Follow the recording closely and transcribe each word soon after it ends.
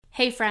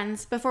Hey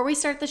friends, before we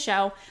start the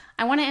show,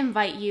 I want to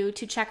invite you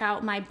to check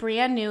out my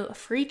brand new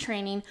free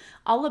training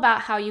all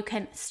about how you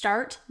can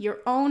start your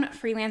own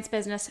freelance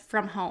business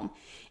from home.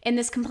 In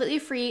this completely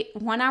free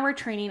 1-hour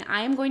training,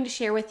 I am going to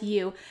share with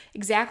you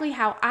exactly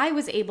how I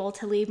was able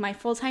to leave my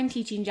full-time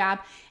teaching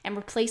job and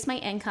replace my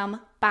income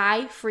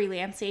by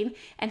freelancing,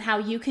 and how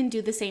you can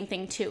do the same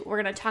thing too.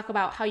 We're going to talk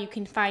about how you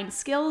can find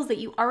skills that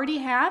you already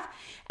have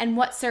and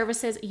what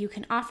services you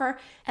can offer,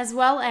 as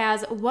well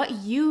as what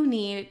you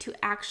need to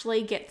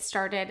actually get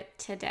started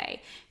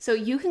today. So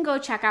you can go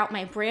check out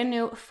my brand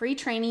new free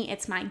training.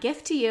 It's my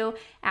gift to you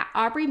at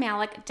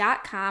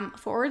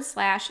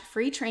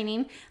aubreemalick.com/free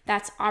training.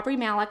 That's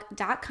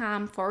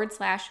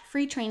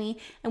aubreemalick.com/free training,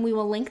 and we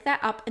will link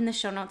that up in the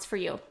show notes for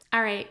you.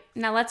 All right,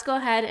 now let's go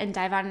ahead and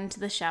dive on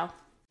into the show.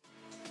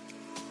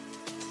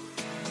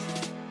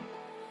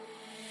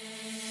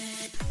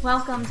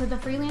 Welcome to the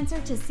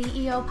Freelancer to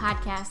CEO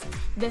podcast.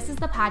 This is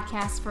the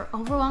podcast for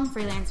overwhelmed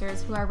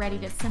freelancers who are ready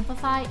to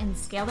simplify and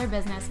scale their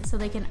business so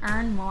they can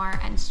earn more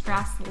and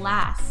stress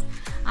less.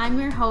 I'm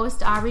your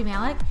host, Aubrey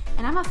Malick,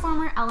 and I'm a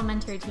former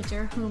elementary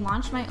teacher who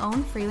launched my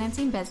own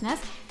freelancing business,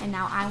 and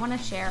now I want to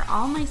share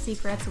all my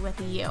secrets with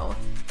you.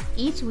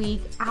 Each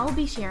week, I'll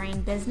be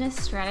sharing business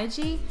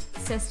strategy,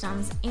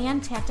 systems,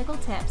 and tactical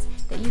tips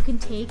that you can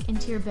take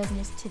into your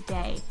business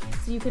today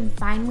so you can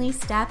finally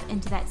step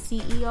into that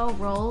CEO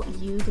role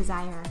you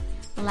desire.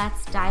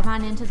 Let's dive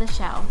on into the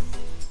show.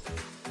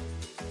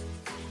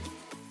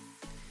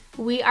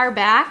 We are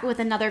back with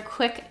another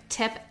quick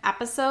tip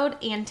episode,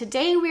 and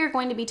today we are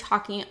going to be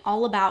talking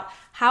all about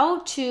how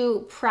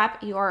to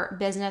prep your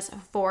business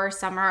for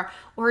summer,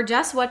 or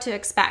just what to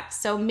expect.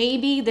 So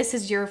maybe this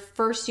is your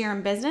first year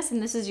in business and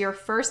this is your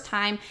first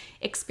time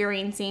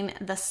experiencing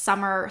the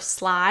summer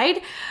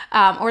slide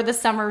or the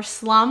summer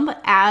slump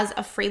as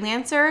a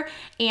freelancer.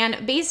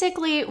 And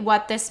basically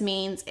what this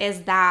means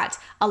is that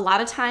a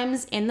lot of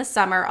times in the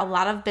summer, a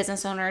lot of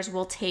business owners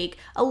will take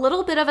a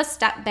little bit of a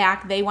step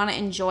back. They want to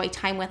enjoy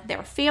time with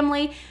their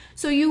family.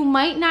 So you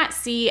might not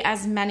see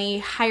as many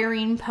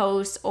hiring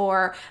posts,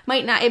 or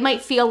it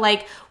might feel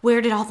like,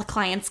 where did all the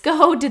clients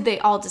go? Did they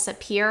all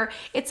disappear?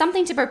 It's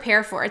something to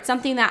prepare for. It's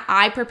something that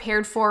I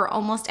prepared for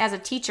almost as a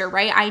teacher,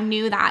 right? I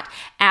knew that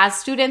as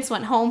students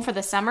went home for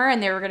the summer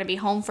and they were going to be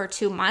home for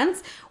 2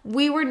 months,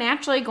 we were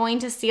naturally going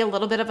to see a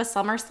little bit of a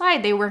summer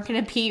slide. They weren't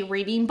going to be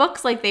reading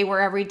books like they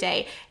were every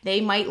day. They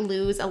might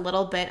lose a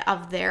little bit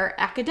of their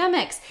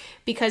academics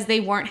because they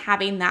weren't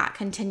having that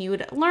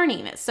continued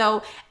learning.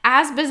 So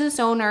as business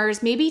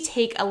owners, maybe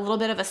take a little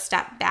bit of a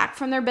step back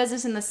from their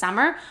business in the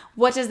summer.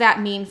 What does that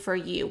mean for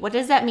you? What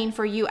does that mean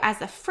for you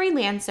as a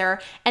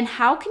freelancer? And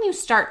how can you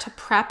start to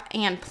prep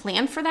and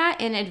plan for that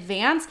in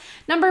advance?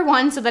 Number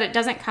one, so that it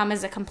doesn't come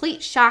as a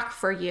complete shock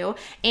for you.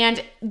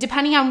 And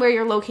depending on where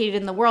you're located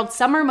in the world,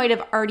 summer might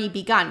have already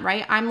begun,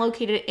 right? I'm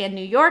located in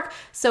New York,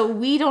 so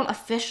we don't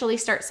officially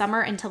start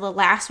summer until the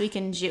last week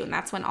in June.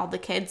 That's when all the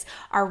kids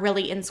are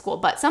really in school.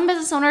 But some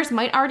business owners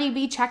might already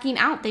be checking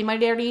out. They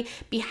might already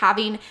be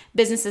having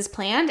businesses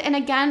planned. And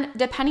again,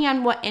 depending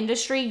on what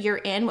industry you're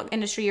in, what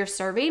industry you're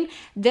serving,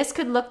 this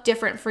could look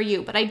different for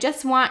you. But I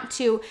just want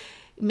to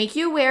make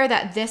you aware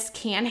that this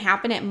can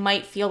happen. It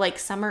might feel like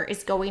summer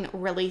is going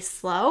really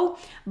slow,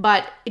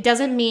 but it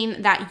doesn't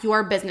mean that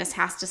your business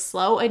has to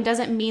slow. It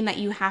doesn't mean that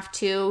you have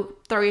to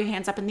throw your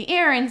hands up in the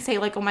air and say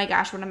like, oh my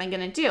gosh, what am I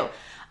going to do?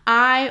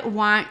 I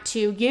want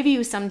to give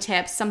you some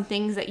tips, some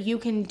things that you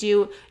can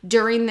do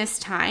during this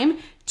time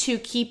to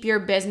keep your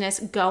business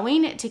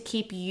going, to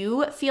keep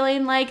you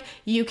feeling like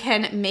you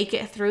can make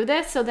it through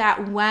this, so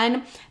that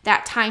when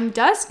that time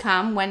does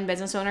come, when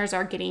business owners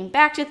are getting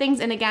back to things,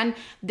 and again,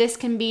 this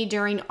can be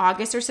during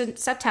August or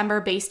September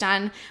based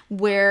on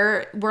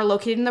where we're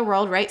located in the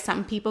world, right?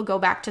 Some people go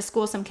back to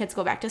school, some kids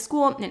go back to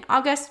school in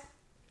August.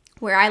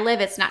 Where I live,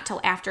 it's not till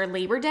after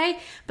Labor Day.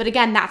 But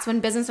again, that's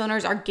when business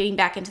owners are getting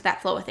back into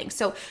that flow of things.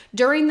 So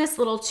during this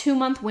little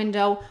 2-month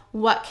window,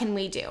 what can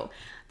we do?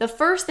 The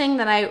first thing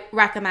that I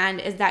recommend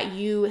is that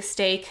you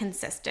stay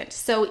consistent.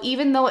 So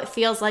even though it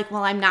feels like,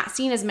 well, I'm not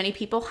seeing as many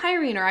people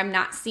hiring, or I'm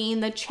not seeing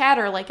the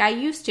chatter like I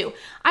used to,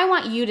 I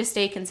want you to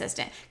stay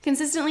consistent.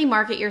 Consistently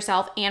market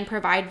yourself and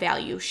provide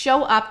value.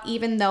 Show up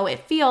even though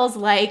it feels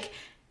like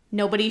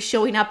nobody's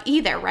showing up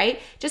either, right?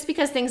 Just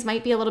because things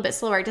might be a little bit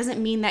slower, it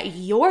doesn't mean that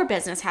your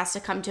business has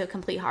to come to a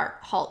complete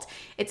halt.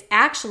 It's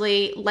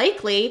actually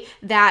likely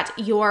that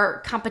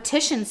your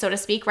competition, so to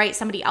speak, right?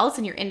 Somebody else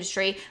in your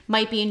industry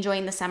might be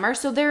enjoying the summer.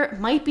 So there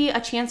might be a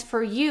chance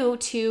for you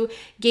to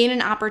gain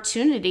an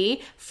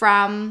opportunity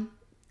from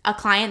a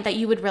client that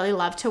you would really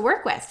love to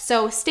work with.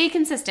 So stay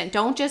consistent.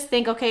 Don't just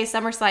think, okay,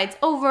 summer slide's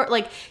over,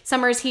 like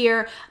summer's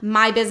here,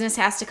 my business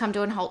has to come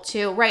to a halt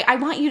too, right? I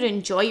want you to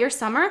enjoy your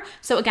summer.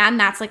 So again,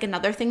 that's like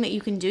another thing that you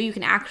can do. You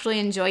can actually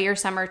enjoy your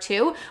summer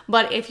too.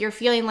 But if you're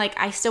feeling like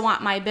I still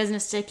want my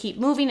business to keep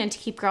moving and to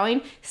keep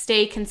growing,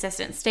 stay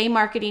consistent, stay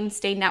marketing,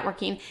 stay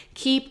networking,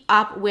 keep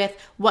up with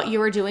what you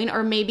are doing,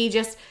 or maybe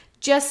just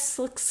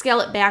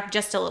scale it back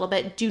just a little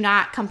bit. Do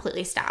not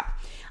completely stop.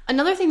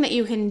 Another thing that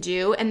you can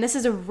do, and this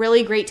is a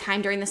really great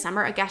time during the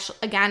summer,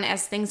 again,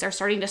 as things are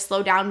starting to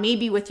slow down,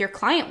 maybe with your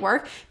client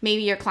work,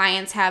 maybe your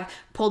clients have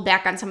pulled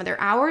back on some of their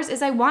hours,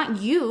 is I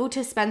want you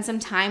to spend some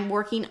time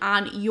working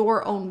on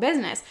your own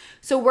business.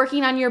 So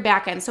working on your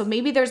back end. So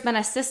maybe there's been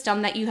a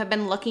system that you have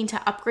been looking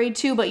to upgrade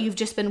to, but you've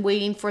just been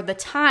waiting for the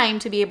time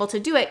to be able to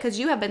do it because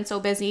you have been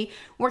so busy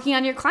working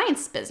on your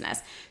client's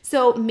business.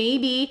 So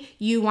maybe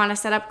you want to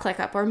set up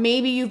ClickUp, or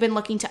maybe you've been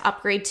looking to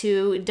upgrade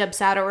to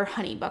Dubsado or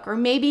HoneyBook, or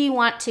maybe you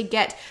want to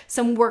get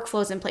some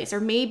workflows in place, or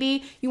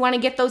maybe you want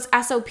to get those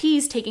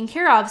SOPs taken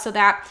care of so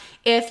that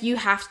if you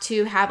have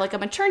to have like a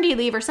maternity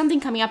leave or something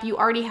coming up, you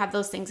already have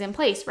those things in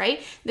place,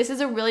 right? This is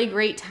a really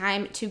great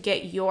time to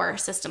get your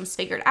systems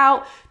figured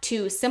out,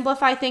 to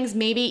simplify things,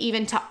 maybe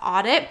even to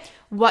audit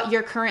what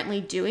you're currently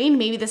doing.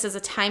 Maybe this is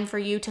a time for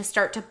you to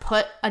start to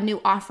put a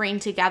new offering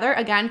together.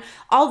 Again,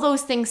 all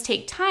those things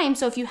take time.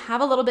 So if you have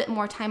a little bit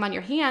more time on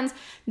your hands,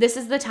 this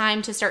is the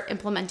time to start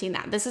implementing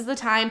that. This is the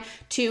time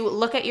to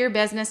look at your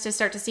business, to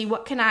start to see,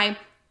 what can I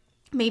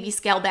maybe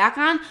scale back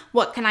on?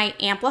 What can I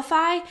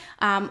amplify?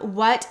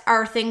 What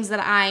are things that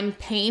I'm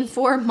paying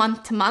for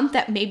month to month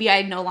that maybe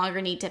I no longer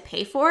need to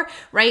pay for,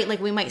 right? Like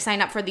we might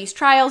sign up for these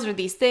trials or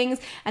these things,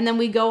 and then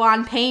we go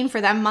on paying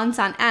for them months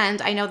on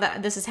end. I know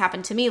that this has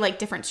happened to me, like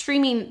different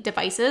streaming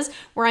devices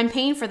where I'm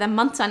paying for them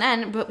months on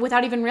end, but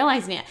without even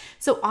realizing it.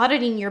 So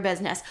auditing your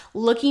business,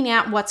 looking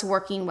at what's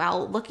working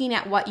well, looking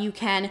at what you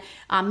can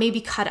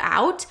maybe cut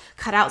out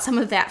some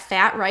of that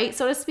fat, right,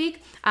 so to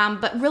speak.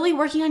 But really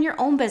working on your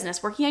own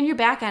business, working on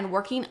your back end,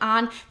 working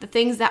on the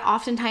things that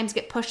oftentimes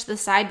get pushed to the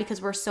side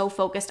because we're so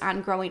focused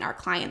on growing our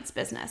client's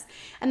business.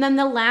 And then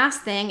the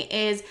last thing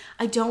is,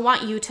 I don't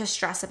want you to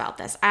stress about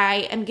this.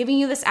 I am giving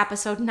you this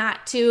episode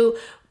not to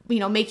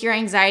make your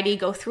anxiety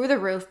go through the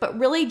roof, but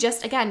really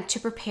just, again, to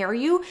prepare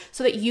you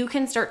so that you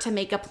can start to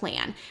make a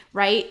plan,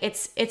 right?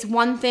 It's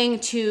one thing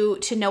to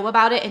know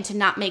about it and to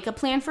not make a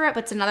plan for it,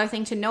 but it's another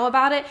thing to know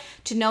about it,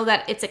 to know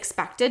that it's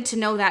expected, to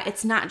know that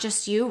it's not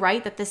just you,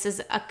 right? That this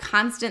is a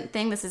constant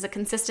thing. This is a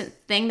consistent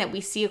thing that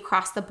we see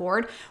across the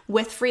board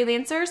with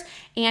freelancers,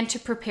 and to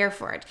prepare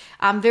for it.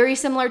 Very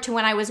similar to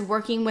when I was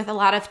working with a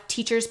lot of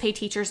Teachers Pay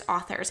Teachers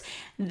authors.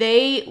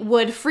 They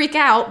would freak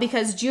out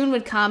because June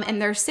would come and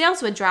their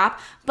sales would drop,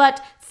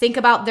 but think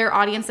about their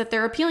audience that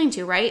they're appealing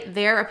to, right?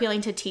 They're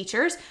appealing to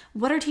teachers.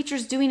 What are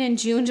teachers doing in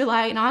June,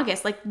 July, and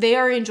August? Like, they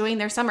are enjoying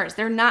their summers.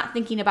 They're not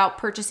thinking about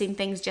purchasing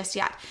things just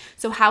yet.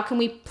 So how can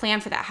we plan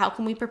for that? How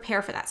can we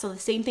prepare for that? So the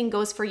same thing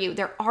goes for you.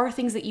 There are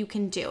things that you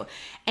can do.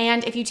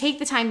 And if you take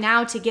the time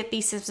now to get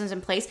these systems in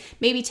place,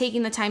 maybe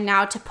taking the time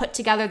now to put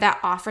together that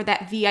offer,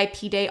 that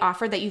VIP day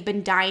offer that you've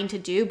been dying to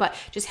do, but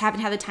just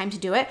haven't had the time to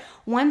do it,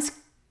 once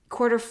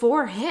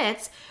Q4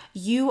 hits,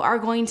 you are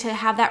going to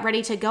have that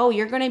ready to go.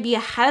 You're going to be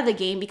ahead of the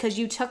game because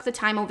you took the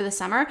time over the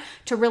summer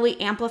to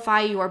really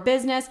amplify your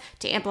business,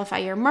 to amplify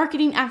your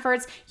marketing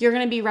efforts. You're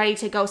going to be ready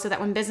to go so that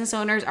when business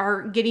owners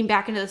are getting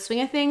back into the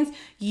swing of things,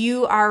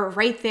 you are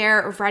right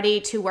there ready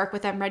to work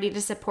with them, ready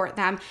to support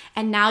them.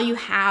 And now you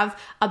have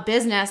a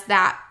business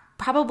that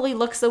probably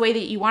looks the way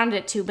that you wanted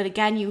it to, but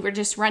again, you were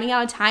just running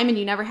out of time and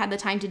you never had the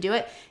time to do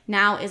it.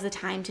 Now is the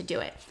time to do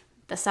it.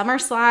 The summer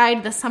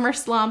slide, the summer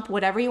slump,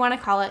 whatever you want to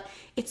call it,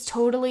 it's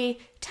totally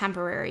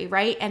temporary,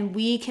 right? And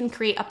we can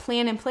create a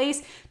plan in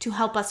place to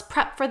help us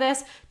prep for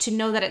this, to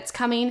know that it's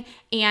coming,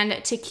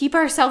 and to keep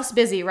ourselves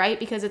busy, right?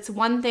 Because it's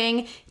one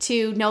thing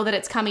to know that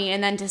it's coming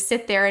and then to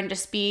sit there and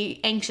just be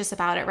anxious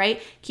about it,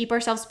 right? Keep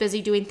ourselves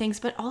busy doing things,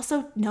 but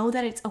also know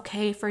that it's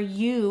okay for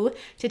you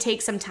to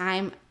take some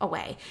time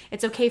away.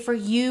 It's okay for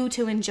you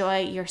to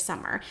enjoy your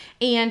summer.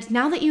 And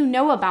now that you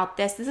know about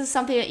this, this is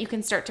something that you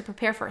can start to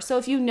prepare for. So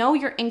if you know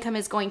your income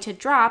is going to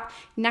drop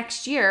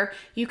next year,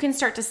 you can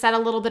start to set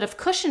a little bit of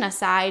cushion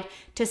aside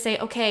to say,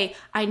 okay,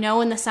 I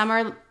know in the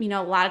summer, a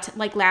lot of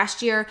like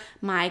last year,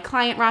 my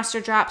client roster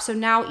dropped. So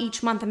now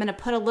each month I'm going to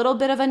put a little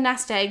bit of a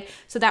nest egg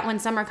so that when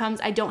summer comes,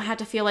 I don't have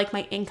to feel like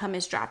my income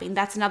is dropping.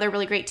 That's another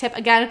really great tip.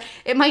 Again,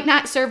 it might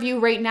not serve you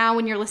right now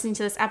when you're listening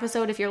to this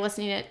episode, if you're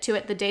listening to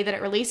it the day that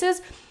it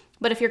releases,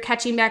 but if you're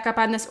catching back up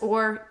on this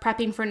or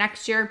prepping for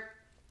next year,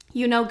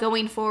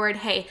 going forward,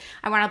 hey,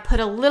 I want to put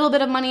a little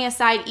bit of money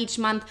aside each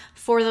month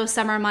for those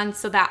summer months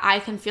so that I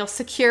can feel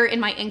secure in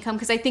my income,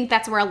 because I think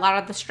that's where a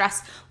lot of the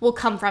stress will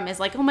come from, is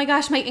like, oh my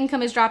gosh, my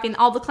income is dropping,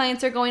 all the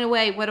clients are going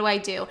away, what do I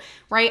do,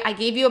 right? I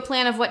gave you a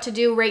plan of what to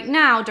do right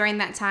now during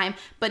that time,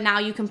 but now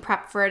you can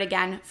prep for it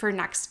again for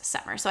next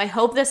summer. So I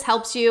hope this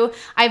helps you.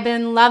 I've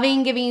been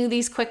loving giving you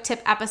these quick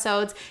tip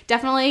episodes.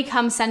 Definitely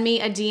come send me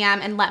a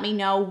DM and let me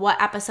know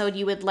what episode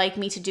you would like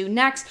me to do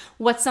next.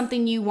 What's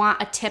something you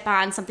want a tip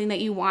on, something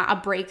that you want a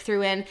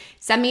breakthrough in.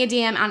 Send me a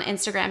DM on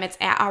Instagram. It's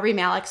at Aubrey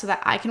Malik, so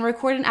that I can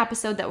record an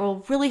episode that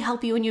will really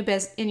help you in your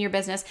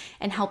business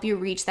and help you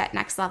reach that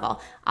next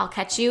level. I'll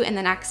catch you in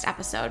the next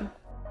episode.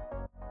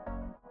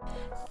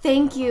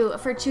 Thank you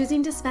for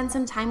choosing to spend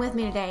some time with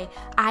me today.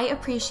 I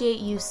appreciate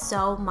you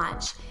so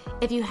much.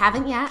 If you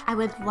haven't yet, I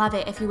would love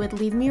it if you would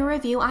leave me a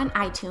review on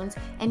iTunes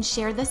and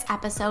share this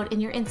episode in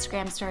your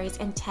Instagram stories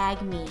and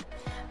tag me.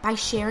 By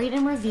sharing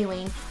and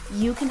reviewing,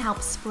 you can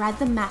help spread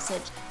the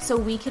message so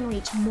we can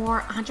reach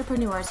more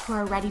entrepreneurs who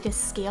are ready to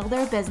scale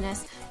their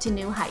business to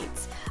new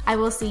heights. I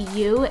will see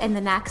you in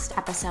the next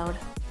episode.